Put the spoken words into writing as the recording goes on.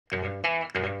Hey,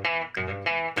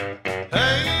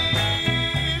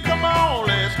 come on,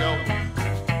 let's go.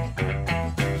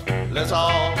 Let's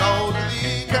all go to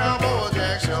the Cowboy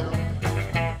Jack show.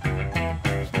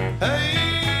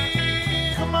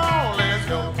 Hey, come on, let's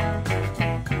go.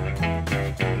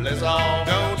 Let's all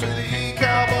go to the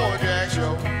Cowboy Jack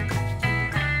show.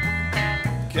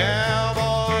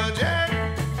 Cowboy Jack,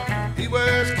 he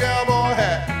wears a cowboy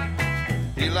hat.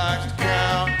 He likes to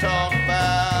count, talk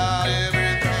about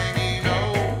everything he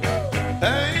knows.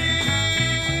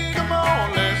 Hey, come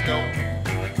on, let's go.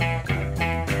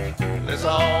 Let's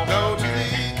all go to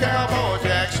the Cowboy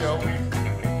Jack show.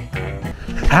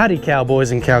 Howdy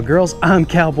cowboys and cowgirls, I'm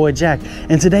Cowboy Jack,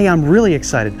 and today I'm really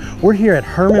excited. We're here at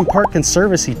Hermann Park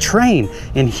Conservancy Train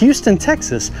in Houston,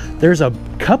 Texas. There's a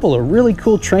couple of really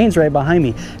cool trains right behind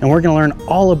me, and we're gonna learn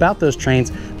all about those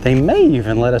trains. They may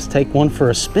even let us take one for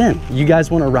a spin. You guys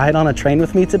wanna ride on a train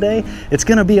with me today? It's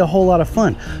gonna be a whole lot of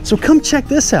fun. So come check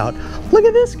this out. Look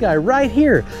at this guy right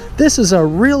here. This is a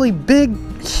really big,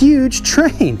 huge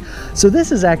train. So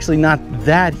this is actually not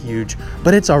that huge,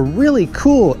 but it's a really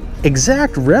cool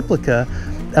exact replica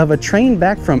of a train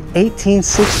back from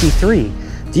 1863.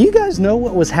 Do you guys know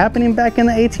what was happening back in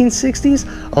the 1860s?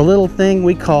 A little thing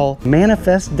we call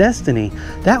manifest destiny.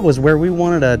 That was where we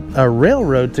wanted a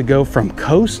railroad to go from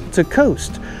coast to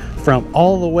coast, from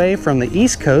all the way from the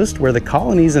East Coast, where the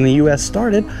colonies in the US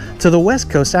started, to the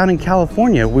West Coast out in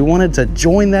California. We wanted to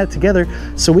join that together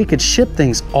so we could ship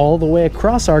things all the way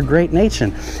across our great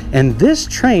nation. And this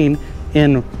train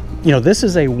this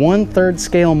is a 1/3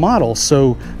 scale model,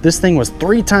 so this thing was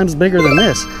 3 times bigger than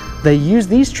this. They used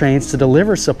these trains to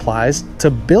deliver supplies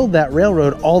to build that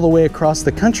railroad all the way across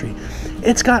the country.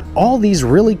 It's got all these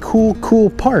really cool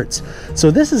parts.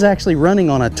 So this is actually running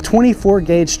on a 24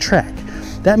 gauge track.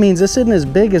 That means this isn't as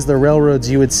big as the railroads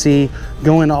you would see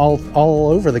going all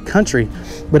over the country,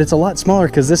 but it's a lot smaller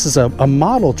because this is a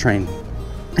model train.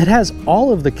 It has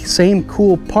all of the same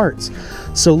cool parts.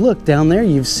 So look down there,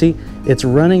 you see it's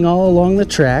running all along the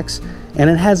tracks, and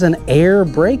it has an air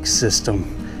brake system.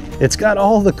 It's got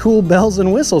all the cool bells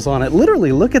and whistles on it.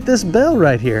 Literally, look at this bell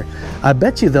right here. I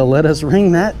bet you they'll let us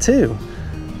ring that too.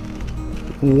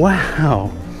 Wow.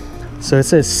 So it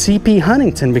says CP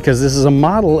Huntington because this is a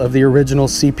model of the original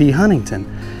CP Huntington.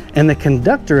 And the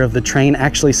conductor of the train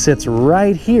actually sits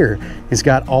right here. He's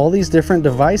got all these different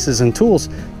devices and tools.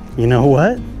 You know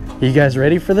what? You guys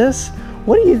ready for this?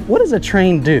 What does a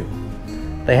train do?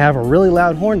 They have a really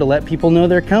loud horn to let people know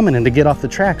they're coming and to get off the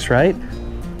tracks, right?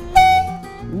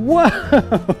 Whoa,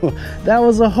 that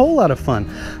was a whole lot of fun.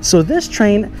 So this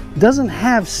train doesn't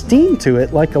have steam to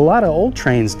it like a lot of old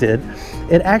trains did.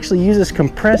 It actually uses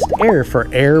compressed air for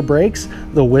air brakes,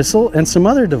 the whistle, and some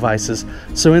other devices.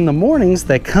 So in the mornings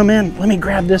they come in, let me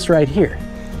grab this right here.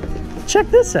 Check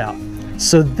this out.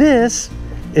 So this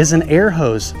is an air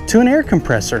hose to an air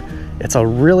compressor. It's a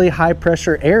really high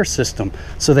pressure air system.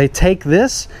 So they take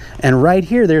this, and right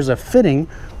here there's a fitting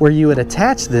where you would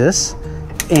attach this,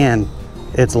 and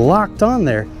it's locked on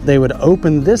there. They would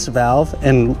open this valve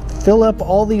and fill up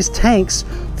all these tanks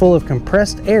full of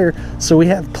compressed air, so we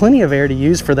have plenty of air to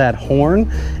use for that horn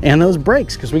and those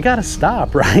brakes, because we got to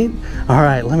stop, right? All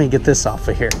right, let me get this off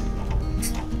of here.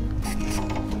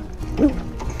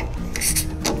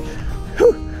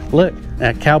 Look,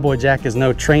 that Cowboy Jack is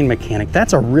no train mechanic.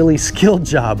 That's a really skilled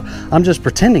job. I'm just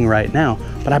pretending right now,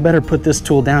 but I better put this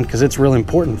tool down because it's real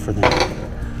important for them.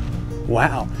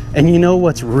 Wow, and you know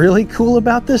what's really cool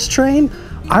about this train?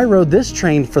 I rode this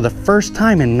train for the first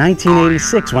time in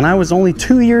 1986 when I was only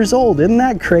 2 years old. Isn't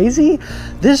that crazy?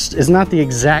 This is not the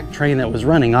exact train that was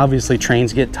running. Obviously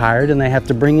trains get tired and they have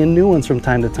to bring in new ones from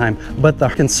time to time, but the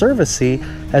Conservancy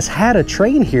has had a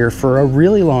train here for a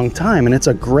really long time, and it's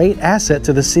a great asset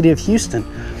to the city of Houston.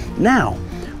 Now,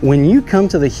 when you come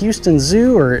to the Houston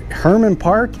Zoo or Hermann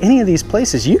Park, any of these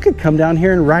places, you could come down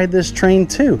here and ride this train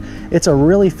too. It's a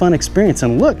really fun experience,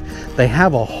 and look, they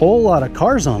have a whole lot of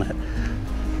cars on it.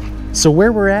 So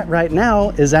where we're at right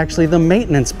now is actually the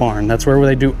maintenance barn. That's where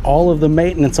they do all of the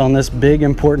maintenance on this big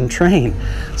important train.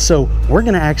 So we're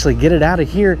gonna actually get it out of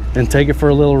here and take it for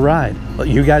a little ride.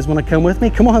 You guys wanna come with me?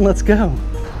 Come on, let's go.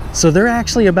 So they're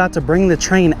actually about to bring the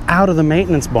train out of the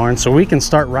maintenance barn so we can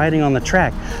start riding on the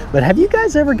track. But have you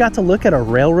guys ever got to look at a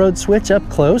railroad switch up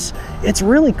close? It's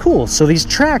really cool. So these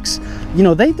tracks, you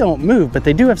know, they don't move, but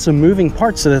they do have some moving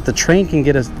parts so that the train can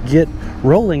get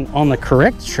rolling on the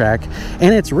correct track.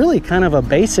 And it's really kind of a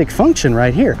basic function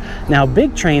right here. Now,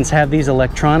 big trains have these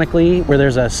electronically where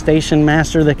there's a station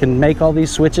master that can make all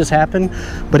these switches happen.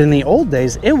 But in the old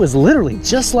days, it was literally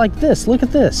just like this. Look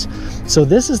at this. So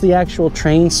this is the actual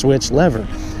train switch lever.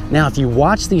 Now, if you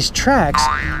watch these tracks,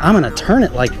 I'm gonna turn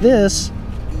it like this,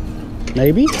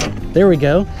 maybe, there we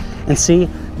go. And see,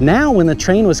 now when the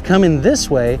train was coming this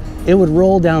way, it would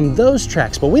roll down those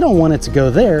tracks, but we don't want it to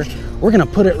go there. We're gonna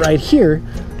put it right here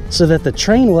so that the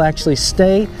train will actually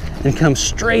stay and come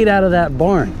straight out of that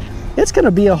barn. It's gonna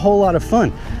be a whole lot of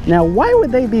fun. Now, why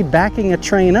would they be backing a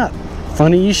train up?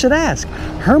 Funny you should ask.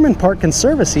 Hermann Park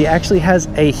Conservancy actually has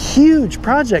a huge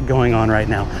project going on right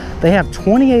now. They have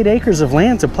 28 acres of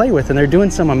land to play with, and they're doing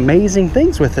some amazing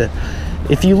things with it.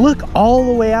 If you look all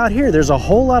the way out here, there's a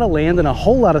whole lot of land and a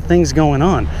whole lot of things going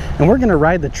on. And we're gonna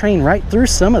ride the train right through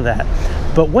some of that.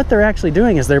 But what they're actually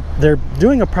doing is they're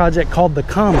doing a project called the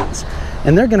Commons.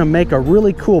 And they're gonna make a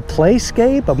really cool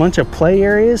playscape, a bunch of play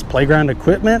areas, playground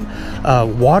equipment,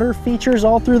 water features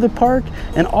all through the park,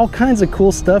 and all kinds of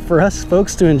cool stuff for us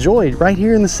folks to enjoy right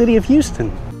here in the city of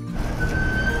Houston.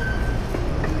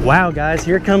 Wow, guys,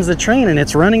 here comes the train and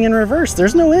it's running in reverse.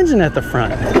 There's no engine at the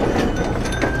front.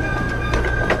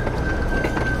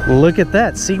 Look at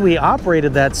that. See, we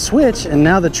operated that switch and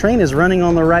now the train is running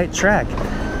on the right track.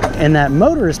 And that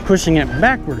motor is pushing it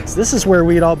backwards. This is where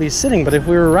we'd all be sitting, but if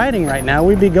we were riding right now,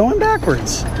 we'd be going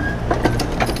backwards.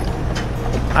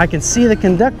 I can see the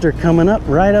conductor coming up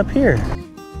right up here.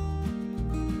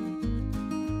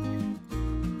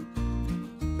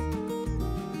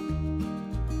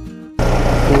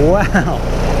 Wow,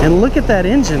 and look at that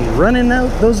engine running out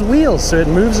those wheels so it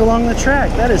moves along the track.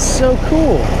 That is so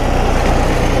cool.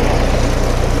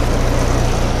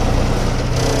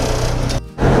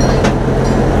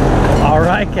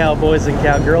 Cowboys and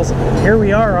cowgirls, here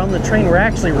we are on the train. We're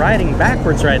actually riding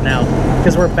backwards right now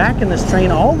because we're backing this train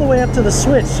all the way up to the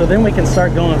switch so then we can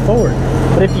start going forward.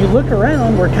 But if you look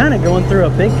around, we're kind of going through a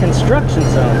big construction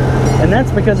zone, and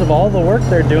that's because of all the work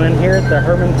they're doing here at the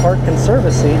Hermann Park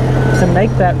Conservancy to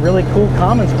make that really cool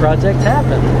Commons project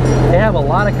happen. They have a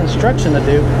lot of construction to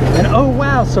do, and oh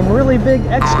wow, some really big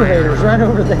excavators right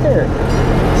over there.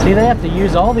 See, they have to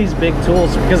use all these big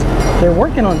tools because they're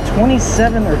working on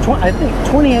 27 or 20, I think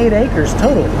 28 acres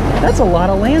total. That's a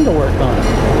lot of land to work on.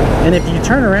 And if you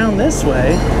turn around this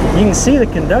way, you can see the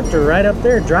conductor right up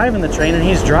there driving the train, and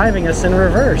he's driving us in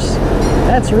reverse.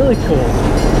 That's really cool.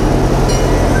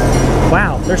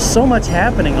 Wow, there's so much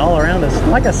happening all around us.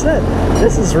 Like I said,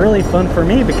 this is really fun for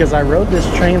me because I rode this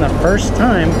train the first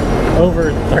time over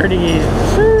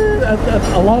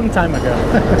a long time ago.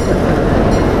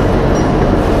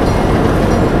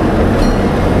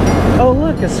 Oh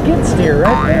look, a skid steer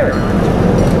right there.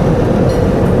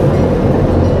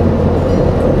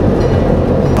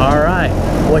 All right,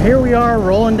 well here we are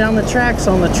rolling down the tracks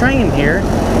on the train here.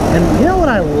 And you know what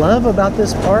I love about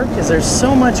this park is there's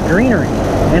so much greenery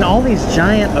and all these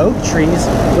giant oak trees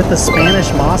with the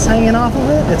Spanish moss hanging off of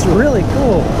it. It's really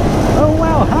cool. Oh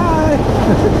wow, hi.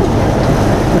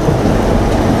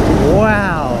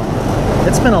 Wow.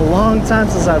 It's been a long time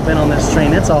since I've been on this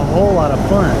train. It's a whole lot of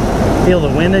fun. Feel the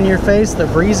wind in your face, the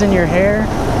breeze in your hair.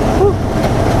 Whew.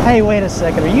 Hey, wait a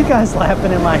second. Are you guys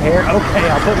laughing in my hair? Okay,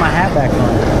 I'll put my hat back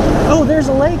on. Oh, there's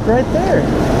a lake right there.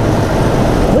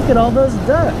 Look at all those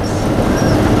ducks.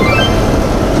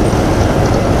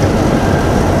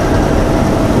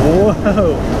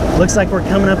 Whoa. Looks like we're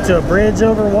coming up to a bridge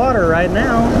over water right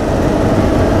now.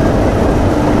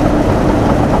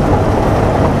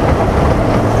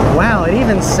 Wow, it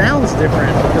even sounds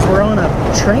different because we're on a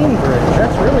train bridge.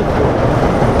 That's really cool.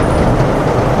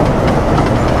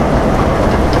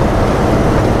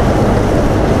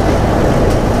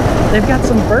 They've got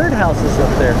some bird houses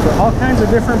up there for all kinds of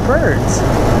different birds.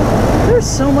 There's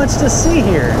so much to see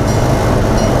here.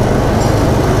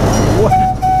 What?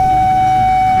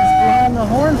 He's blowing the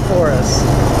horn for us.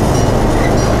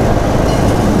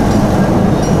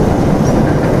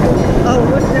 Oh,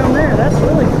 look down there. That's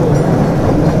really cool.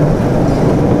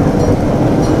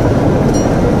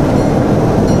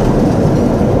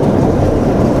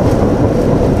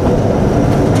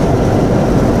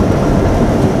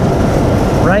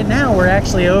 Right now, we're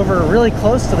actually over really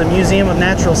close to the Museum of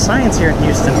Natural Science here in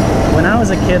Houston. When I was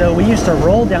a kiddo, we used to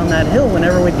roll down that hill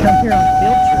whenever we'd come here on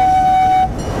field trips.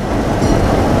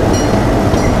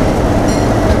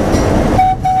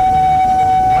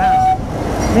 Wow.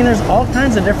 I mean, there's all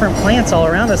kinds of different plants all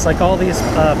around us, like all these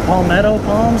palmetto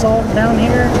palms all down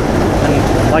here.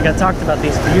 And like I talked about,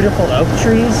 these beautiful oak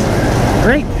trees.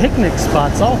 Great picnic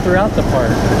spots all throughout the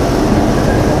park.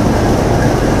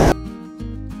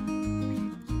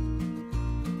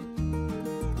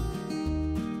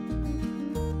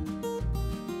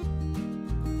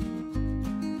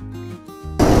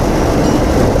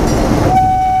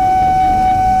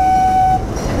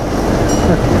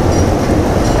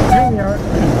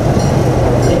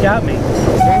 Got me.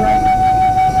 We're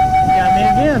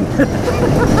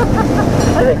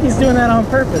I think he's doing that on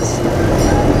purpose.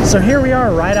 So here we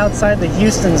are right outside the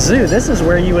Houston Zoo. This is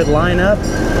where you would line up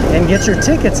and get your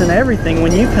tickets and everything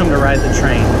when you come to ride the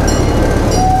train.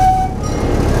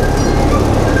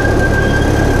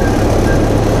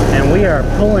 And we are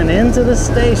pulling into the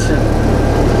station.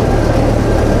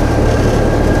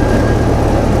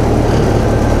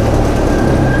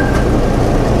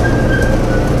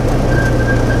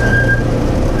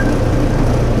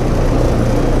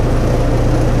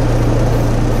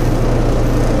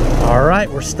 All right,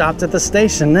 we're stopped at the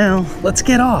station now. Let's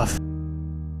get off.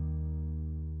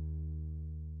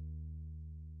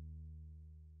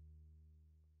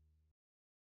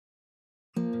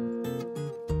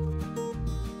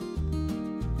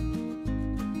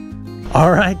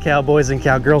 All right, cowboys and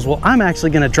cowgirls. Well, I'm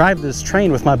actually gonna drive this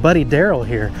train with my buddy Daryl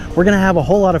here. We're gonna have a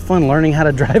whole lot of fun learning how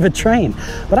to drive a train.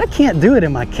 But I can't do it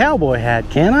in my cowboy hat,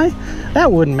 can I?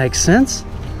 That wouldn't make sense.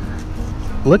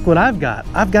 Look what I've got.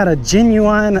 I've got a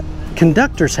genuine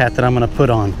conductor's hat that I'm gonna put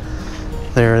on.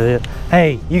 There it is.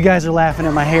 Hey, you guys are laughing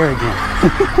at my hair again.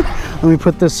 Let me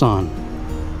put this on.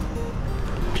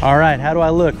 All right, how do I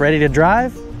look? Ready to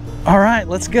drive? All right,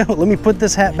 let's go. Let me put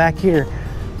this hat back here.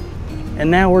 And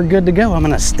now we're good to go. I'm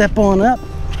gonna step on up.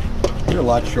 You're a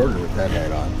lot shorter with that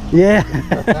hat on. Yeah.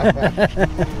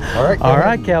 All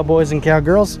right, cowboys and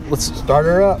cowgirls. Let's start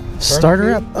her up. Start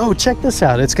her up. Oh, check this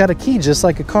out. It's got a key just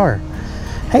like a car.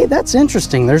 Hey, that's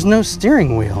interesting. There's no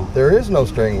steering wheel. There is no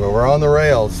steering wheel. We're on the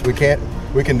rails. We can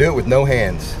do it with no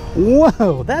hands.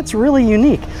 Whoa, that's really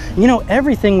unique. You know,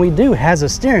 everything we do has a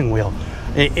steering wheel.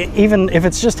 Even if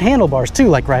it's just handlebars too,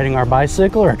 like riding our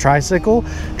bicycle or a tricycle,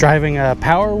 driving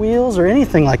power wheels or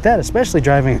anything like that, especially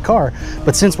driving a car.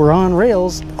 But since we're on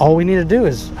rails, all we need to do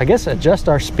is, I guess, adjust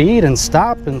our speed and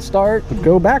stop and start and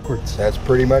go backwards. That's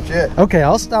pretty much it. Okay,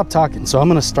 I'll stop talking. So I'm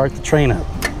gonna start the train up.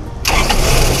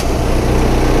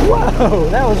 Whoa,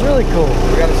 that was really cool.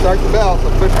 We gotta start the bell, so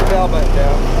push the bell button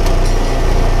down.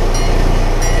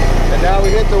 And now we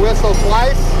hit the whistle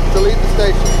twice to leave the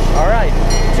station. All right,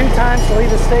 2 times to leave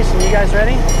the station. You guys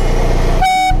ready?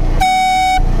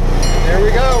 There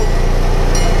we go.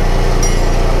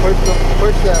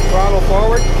 Push that throttle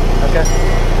forward. Okay.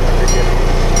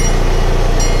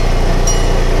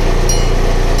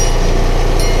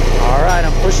 All right,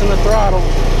 I'm pushing the throttle.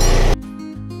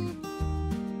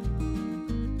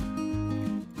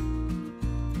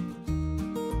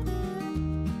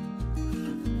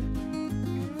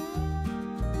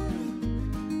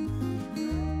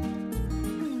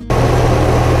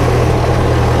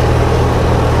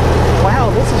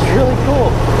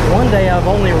 One day I've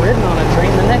only ridden on a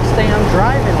train, the next day I'm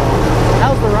driving one.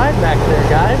 How's the ride back there,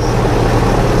 guys?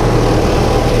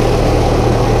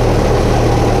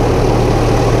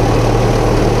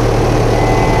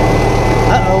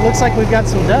 Uh-oh, looks like we've got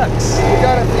some ducks. We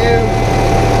got a few.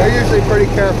 They're usually pretty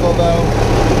careful though.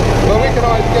 But we can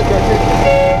always get their attention.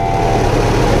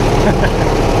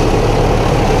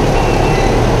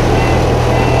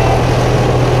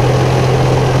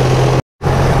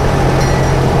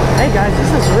 Guys,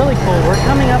 this is really cool. We're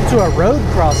coming up to a road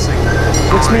crossing,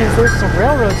 which means there's some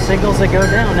railroad signals that go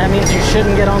down. That means you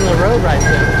shouldn't get on the road right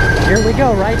there. Here we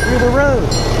go, right through the road.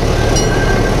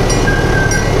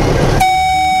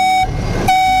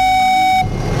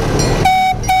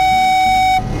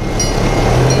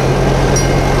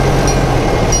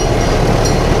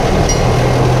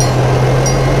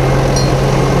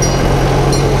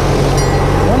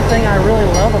 One thing I really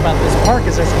love about this park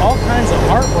is there's all kinds of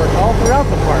artwork all throughout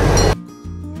the park.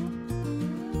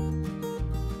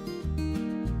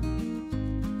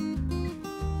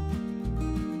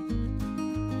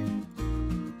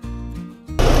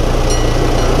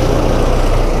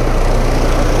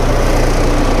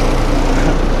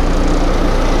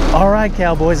 All right,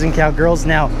 cowboys and cowgirls.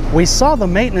 Now, we saw the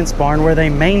maintenance barn where they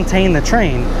maintain the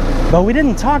train, but we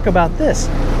didn't talk about this.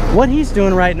 What he's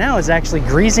doing right now is actually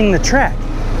greasing the track.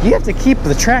 You have to keep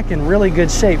the track in really good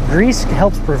shape. Grease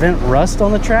helps prevent rust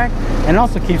on the track and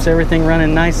also keeps everything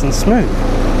running nice and smooth.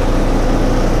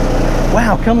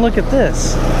 Wow, come look at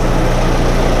this.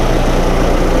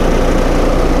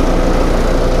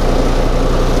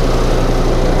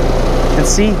 And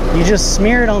see, you just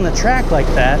smear it on the track like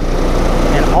that,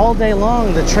 and all day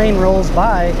long the train rolls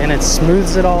by and it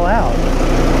smooths it all out.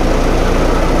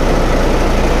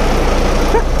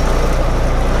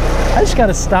 I just got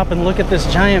to stop and look at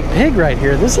this giant pig right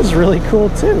here. This is really cool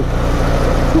too.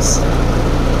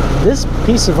 This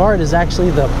piece of art is actually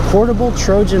the portable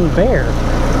Trojan bear.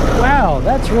 Wow,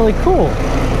 that's really cool.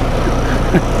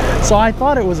 So I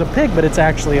thought it was a pig, but it's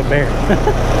actually a bear.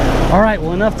 All right,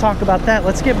 well, enough talk about that.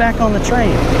 Let's get back on the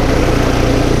train.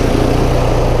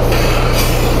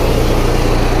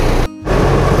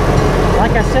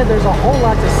 like I said, there's a whole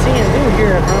lot to see and do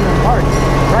here at Hermann Park.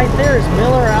 Right there is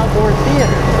Miller Outdoor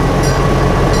Theater.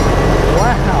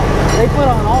 Wow, they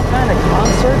put on all kinds of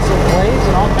concerts and plays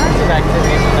and all kinds of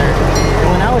activities in there.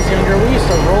 And when I was younger, we used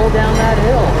to roll down that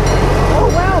hill. Oh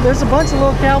wow, there's a bunch of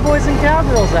little cowboys and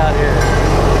cowgirls out here.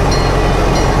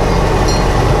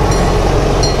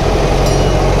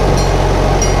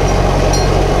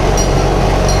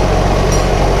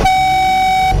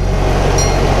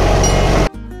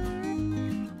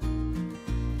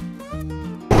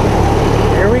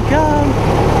 Here we come.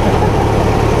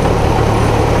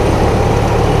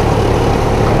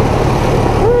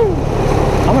 Woo.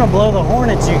 I'm gonna blow the horn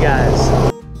at you guys.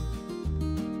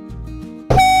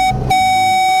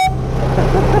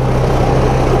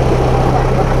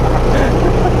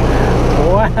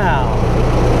 Wow.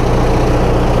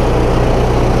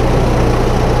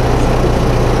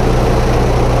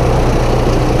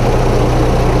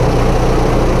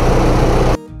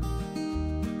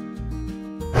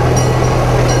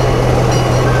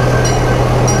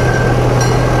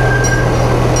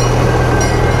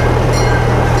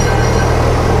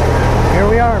 Here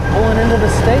we are pulling into the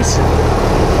station.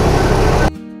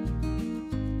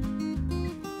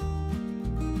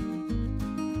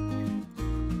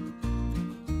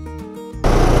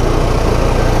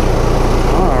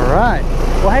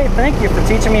 Well, hey, thank you for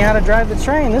teaching me how to drive the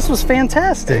train. This was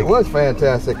fantastic. It was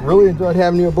fantastic. Really enjoyed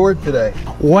having you aboard today.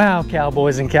 Wow,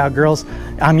 cowboys and cowgirls.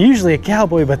 I'm usually a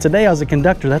cowboy, but today I was a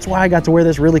conductor. That's why I got to wear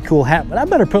this really cool hat, but I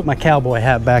better put my cowboy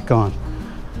hat back on.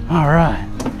 All right.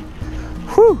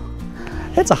 Whew.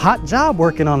 It's a hot job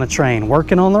working on a train,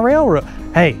 working on the railroad.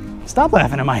 Hey, stop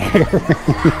laughing at my hair.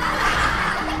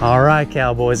 All right,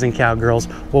 cowboys and cowgirls.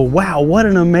 Well, wow, what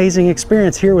an amazing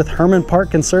experience here with Hermann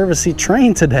Park Conservancy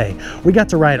Train today. We got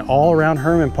to ride all around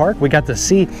Hermann Park. We got to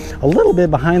see a little bit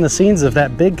behind the scenes of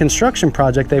that big construction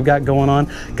project they've got going on,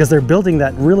 because they're building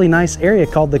that really nice area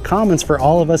called the Commons for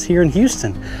all of us here in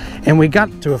Houston. And we got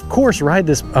to, of course, ride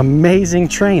this amazing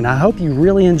train. I hope you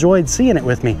really enjoyed seeing it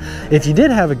with me. If you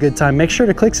did have a good time, make sure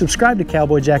to click subscribe to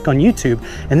Cowboy Jack on YouTube,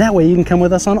 and that way you can come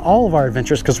with us on all of our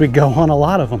adventures, because we go on a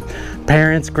lot of them.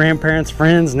 Parents, grandparents,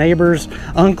 friends, neighbors,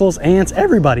 uncles, aunts,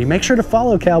 everybody. Make sure to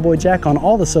follow Cowboy Jack on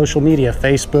all the social media,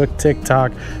 Facebook,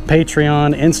 TikTok,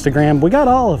 Patreon, Instagram. We got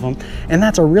all of them, and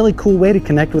that's a really cool way to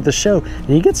connect with the show, and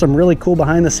you get some really cool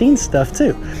behind the scenes stuff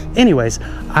too. Anyways,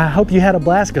 I hope you had a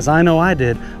blast, because I know I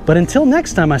did. But until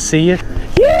next time I see you,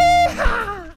 yeah!